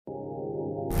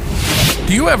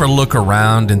Do you ever look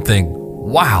around and think,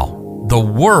 wow, the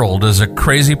world is a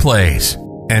crazy place,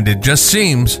 and it just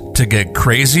seems to get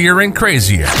crazier and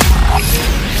crazier?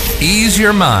 Ease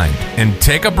your mind and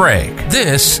take a break.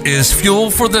 This is Fuel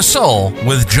for the Soul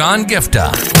with John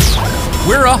Giftah.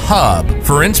 We're a hub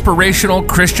for inspirational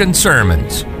Christian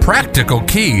sermons, practical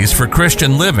keys for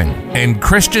Christian living, and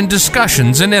Christian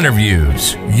discussions and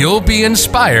interviews. You'll be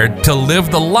inspired to live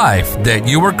the life that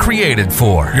you were created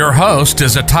for. Your host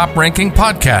is a top-ranking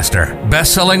podcaster,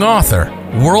 best-selling author,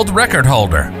 world record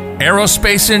holder,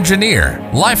 aerospace engineer,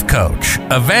 life coach,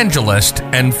 evangelist,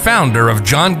 and founder of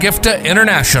John Giftah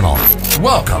International.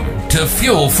 Welcome to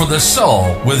Fuel for the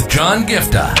Soul with John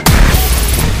Giftah.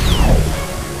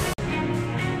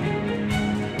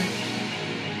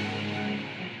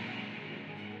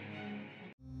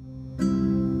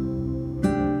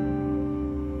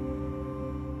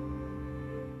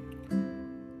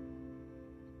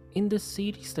 In this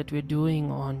series that we're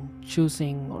doing on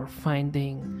choosing or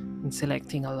finding and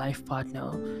selecting a life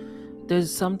partner,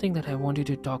 there's something that I wanted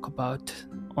to talk about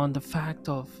on the fact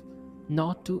of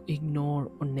not to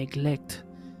ignore or neglect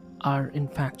our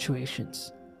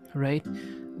infatuations, right?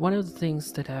 One of the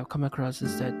things that I've come across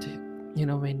is that,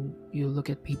 when you look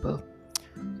at people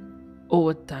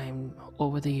over time,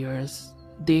 over the years,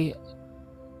 they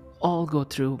all go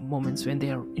through moments when they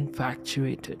are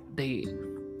infatuated. They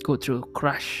go through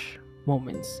crush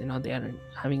moments, they are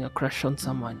having a crush on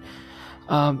someone.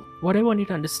 What I want you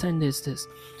to understand is this: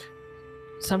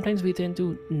 sometimes we tend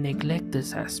to neglect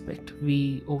this aspect,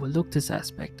 we overlook this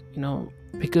aspect,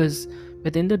 because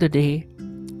at the end of the day,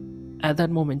 at that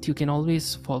moment you can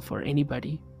always fall for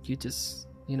anybody. You just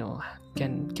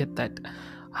can get that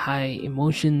high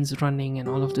emotions running and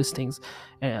all of those things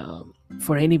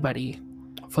for anybody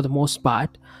for the most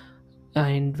part.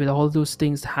 And with all those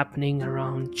things happening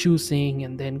around choosing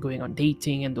and then going on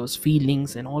dating, and those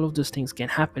feelings and all of those things can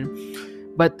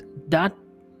happen, but that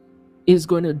is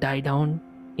going to die down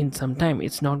in some time.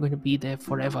 It's not going to be there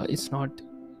forever. It's not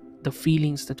the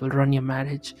feelings that will run your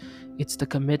marriage, it's the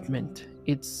commitment.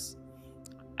 It's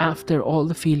after all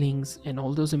the feelings and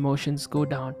all those emotions go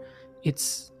down,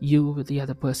 it's you with the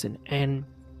other person. And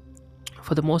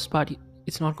for the most part,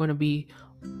 it's not going to be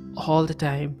all the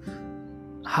time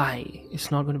high. It's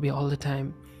not going to be all the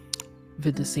time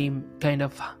with the same kind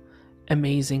of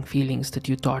amazing feelings that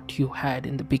you thought you had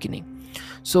in the beginning.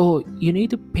 So you need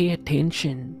to pay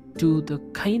attention to the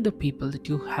kind of people that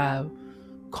you have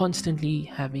constantly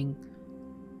having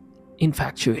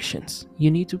infatuations. You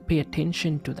need to pay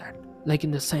attention to that, like in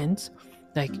the sense,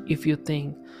 like if you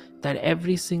think that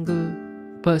every single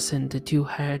person that you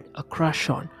had a crush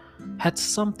on had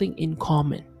something in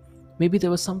common, maybe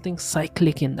there was something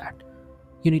cyclic in that.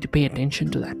 You need to pay attention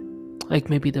to that. Like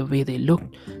maybe the way they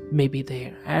looked, maybe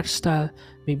their hairstyle,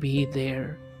 maybe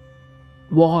their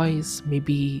voice,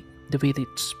 maybe the way they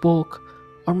spoke,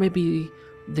 or maybe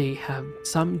they have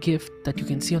some gift that you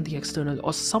can see on the external,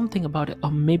 or something about it, or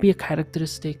maybe a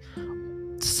characteristic,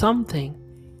 something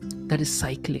that is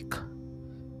cyclic.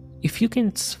 If you can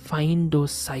find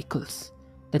those cycles,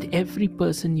 that every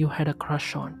person you had a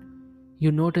crush on,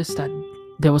 you notice that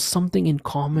there was something in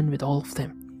common with all of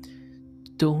them.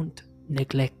 Don't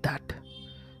neglect that.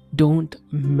 Don't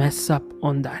mess up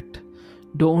on that.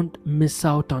 Don't miss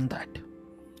out on that.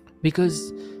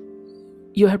 Because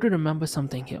you have to remember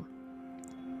something here.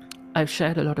 I've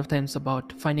shared a lot of times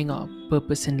about finding our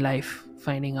purpose in life,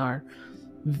 finding our,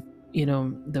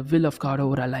 the will of God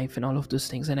over our life and all of those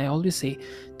things. And I always say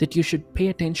that you should pay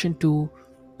attention to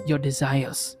your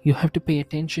desires. You have to pay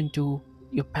attention to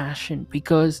your passion,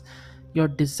 because your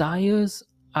desires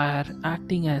are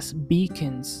acting as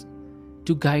beacons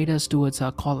to guide us towards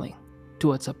our calling,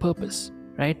 towards our purpose,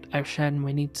 right? I've shared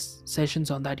many sessions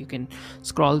on that. You can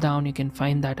scroll down, you can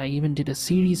find that. I even did a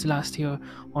series last year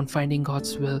on finding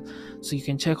God's will, so you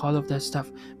can check all of that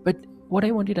stuff. But what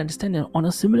I want you to understand, on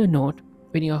a similar note,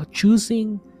 when you're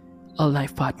choosing a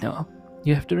life partner,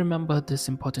 you have to remember this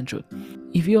important truth.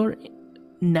 If you're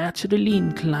naturally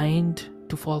inclined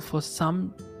to fall for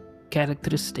some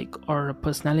characteristic or a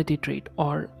personality trait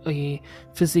or a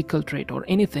physical trait or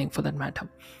anything for that matter,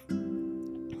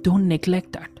 don't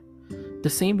neglect that. The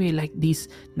same way like these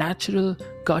natural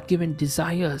God-given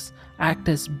desires act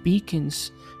as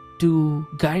beacons to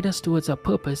guide us towards our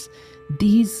purpose,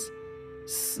 these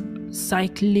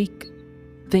cyclic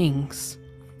things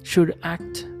should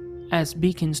act as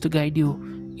beacons to guide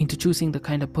you into choosing the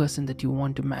kind of person that you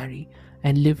want to marry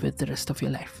and live with the rest of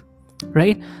your life,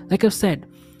 right? Like I've said,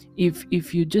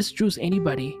 if you just choose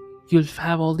anybody, you'll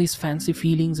have all these fancy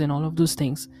feelings and all of those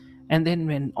things, and then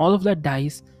when all of that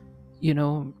dies,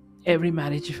 every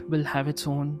marriage will have its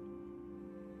own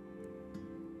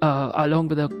along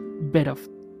with a bed of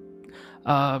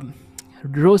um,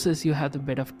 roses, you have the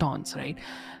bed of thorns, right?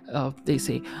 They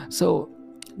say. So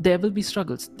there will be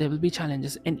struggles, there will be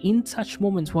challenges, and in such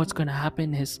moments what's going to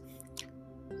happen is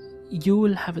you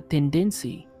will have a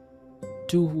tendency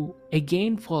to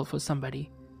again fall for somebody,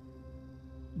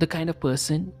 the kind of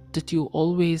person that you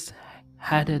always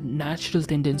had a natural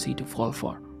tendency to fall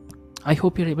for. I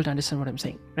hope you're able to understand what I'm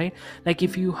saying, right? Like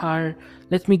if you are,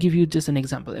 let me give you just an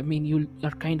example. I mean, you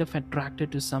are kind of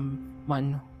attracted to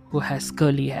someone who has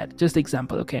curly hair, just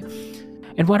example, okay?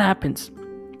 And what happens?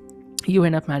 You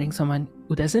end up marrying someone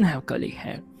who doesn't have curly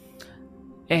hair,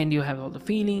 and you have all the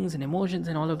feelings and emotions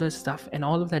and all of that stuff, and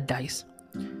all of that dies.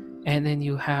 And then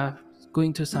you have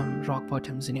going through some rock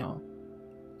bottoms in your,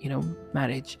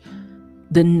 marriage.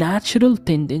 The natural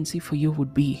tendency for you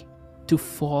would be to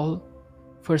fall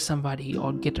for somebody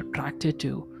or get attracted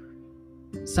to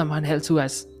someone else who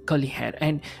has curly hair.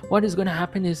 And what is going to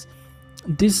happen is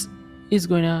this is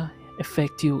going to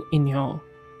affect you in your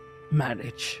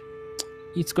marriage.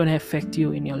 It's going to affect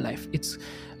you in your life. It's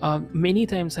many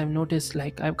times I've noticed,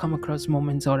 like I've come across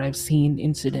moments or I've seen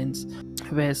incidents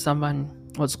where someone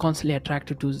was constantly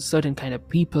attracted to certain kind of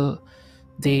people.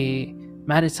 They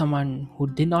married someone who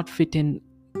did not fit in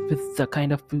with the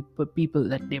kind of people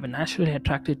that they were naturally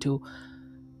attracted to,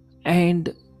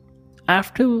 and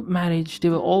after marriage they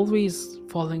were always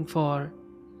falling for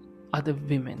other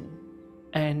women.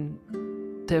 And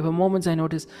there were moments I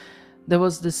noticed there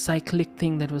was this cyclic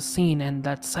thing that was seen, and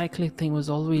that cyclic thing was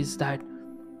always that,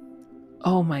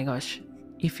 oh my gosh,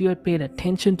 if you had paid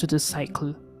attention to this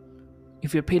cycle,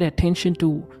 if you paid attention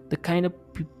to the kind of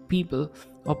people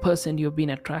or person you've been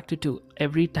attracted to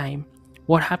every time,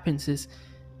 what happens is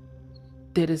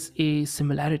there is a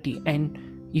similarity.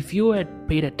 And if you had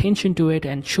paid attention to it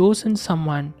and chosen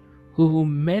someone who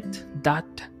met that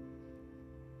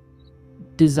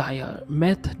desire,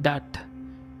 met that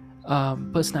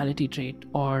personality trait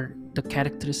or the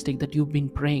characteristic that you've been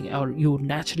praying or you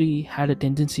naturally had a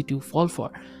tendency to fall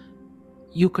for,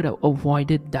 you could have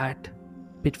avoided that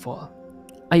pitfall.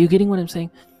 Are you getting what I'm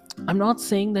saying? I'm not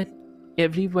saying that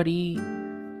everybody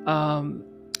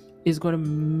is going to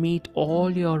meet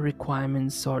all your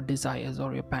requirements or desires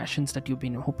or your passions that you've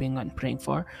been hoping and praying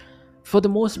for. For the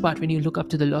most part, when you look up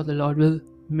to the Lord will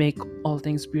make all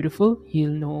things beautiful. He'll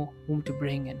know whom to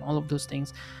bring and all of those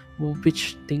things,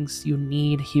 which things you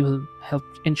need. He will help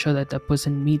ensure that the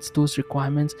person meets those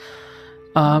requirements.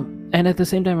 And at the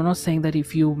same time, I'm not saying that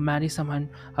if you marry someone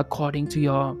according to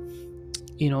your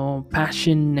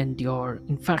passion and your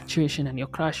infatuation and your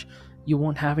crush, you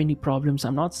won't have any problems.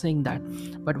 I'm not saying that,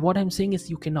 but what I'm saying is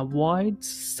you can avoid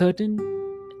certain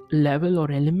level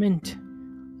or element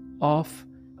of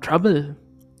trouble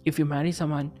if you marry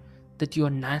someone that you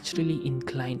are naturally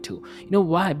inclined to.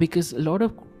 Why? Because a lot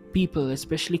of people,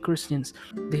 especially Christians,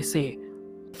 they say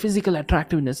physical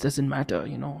attractiveness doesn't matter.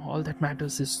 All that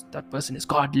matters is that person is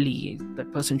godly,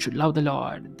 that person should love the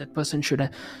Lord, that person should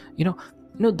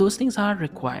those things are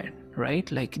required,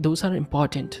 right? Like those are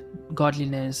important.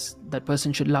 Godliness, that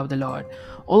person should love the Lord,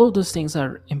 all of those things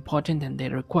are important and they're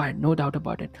required, no doubt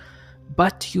about it.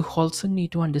 But you also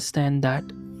need to understand that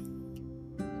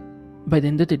by the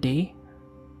end of the day,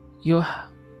 you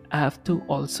have to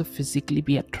also physically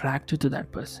be attracted to that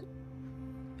person.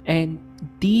 And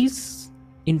these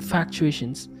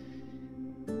infatuations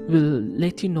will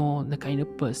let you know the kind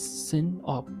of person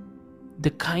or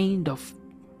the kind of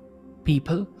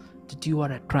people that you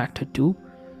are attracted to.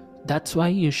 That's why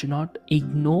you should not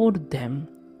ignore them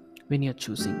when you're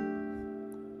choosing.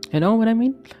 You know what I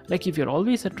mean? Like if you're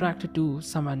always attracted to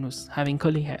someone who's having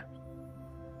curly hair,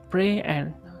 pray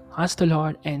and ask the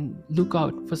Lord and look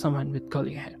out for someone with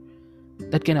curly hair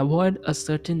that can avoid a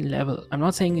certain level. I'm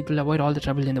not saying it will avoid all the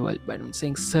trouble in the world, but I'm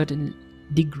saying certain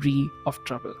degree of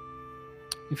trouble.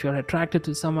 If you're attracted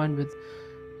to someone with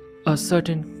a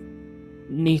certain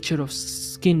nature of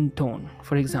skin tone,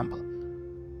 for example,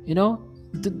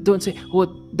 don't say,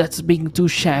 oh, that's being too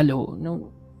shallow.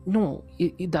 No,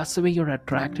 that's the way you're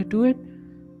attracted to it.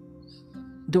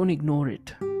 Don't ignore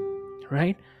it,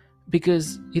 right?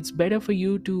 Because it's better for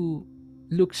you to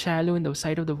look shallow in the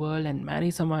sight of the world and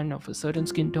marry someone of a certain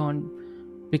skin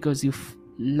tone because you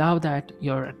love that,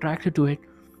 you're attracted to it,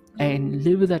 and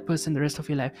live with that person the rest of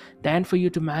your life, than for you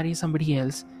to marry somebody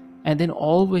else and then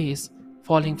always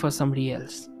falling for somebody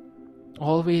else,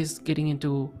 always getting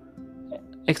into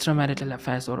extramarital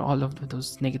affairs or all of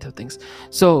those negative things.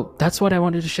 So that's what I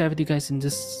wanted to share with you guys in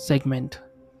this segment.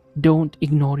 Don't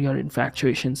ignore your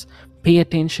infatuations. Pay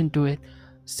attention to it.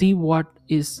 See what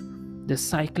is the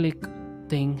cyclic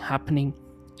thing happening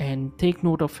and take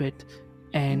note of it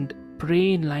and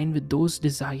pray in line with those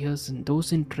desires and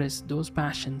those interests, those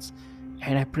passions,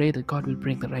 and I pray that God will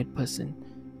bring the right person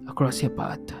across your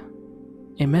path.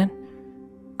 Amen.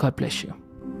 God bless you.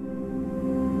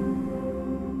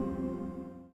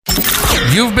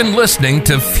 You've been listening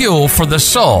to Fuel for the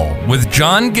Soul with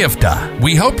John Giftah.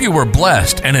 We hope you were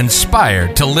blessed and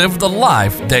inspired to live the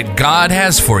life that God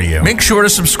has for you. Make sure to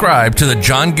subscribe to the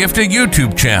John Giftah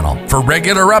YouTube channel for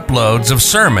regular uploads of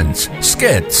sermons,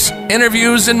 skits,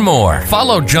 interviews, and more.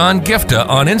 Follow John Giftah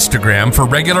on Instagram for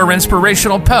regular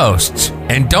inspirational posts.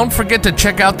 And don't forget to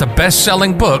check out the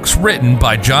best-selling books written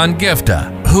by John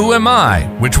Giftah, Who Am I?,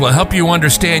 which will help you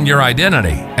understand your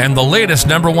identity, and the latest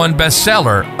 #1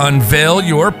 bestseller, Unveil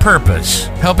Your Purpose,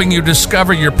 helping you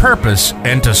discover your purpose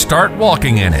and to start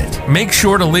walking in it. Make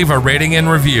sure to leave a rating and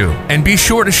review, and be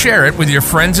sure to share it with your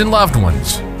friends and loved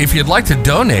ones. If you'd like to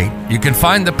donate, you can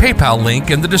find the PayPal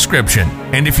link in the description.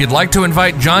 And if you'd like to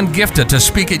invite John Giftah to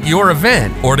speak at your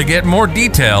event or to get more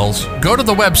details, go to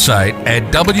the website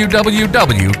at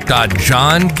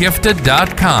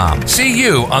www.johngiftah.com. See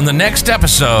you on the next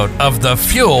episode of The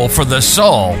Fuel for the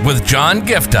Soul with John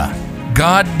Giftah.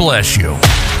 God bless you.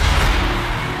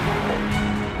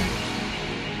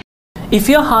 If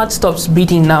your heart stops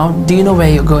beating now, do you know where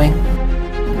you're going?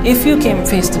 If you came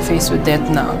face to face with death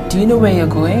now, do you know where you're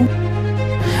going?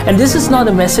 And this is not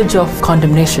a message of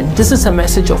condemnation. This is a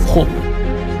message of hope.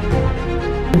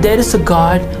 There is a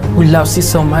God who loves you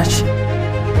so much.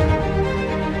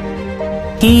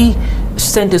 He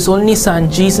sent His only Son,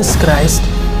 Jesus Christ,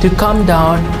 to come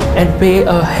down and pay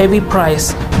a heavy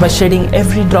price by shedding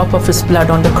every drop of His blood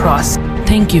on the cross.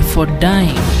 Thank you for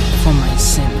dying for my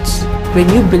sins. When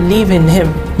you believe in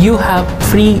Him, you have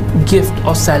free gift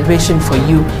of salvation for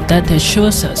you that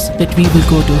assures us that we will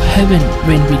go to heaven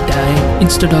when we die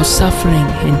instead of suffering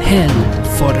in hell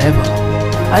forever.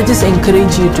 I just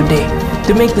encourage you today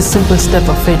to make the simple step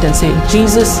of faith and say,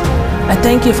 Jesus, I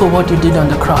thank you for what you did on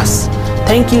the cross.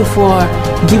 Thank you for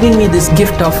giving me this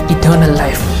gift of eternal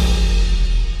life.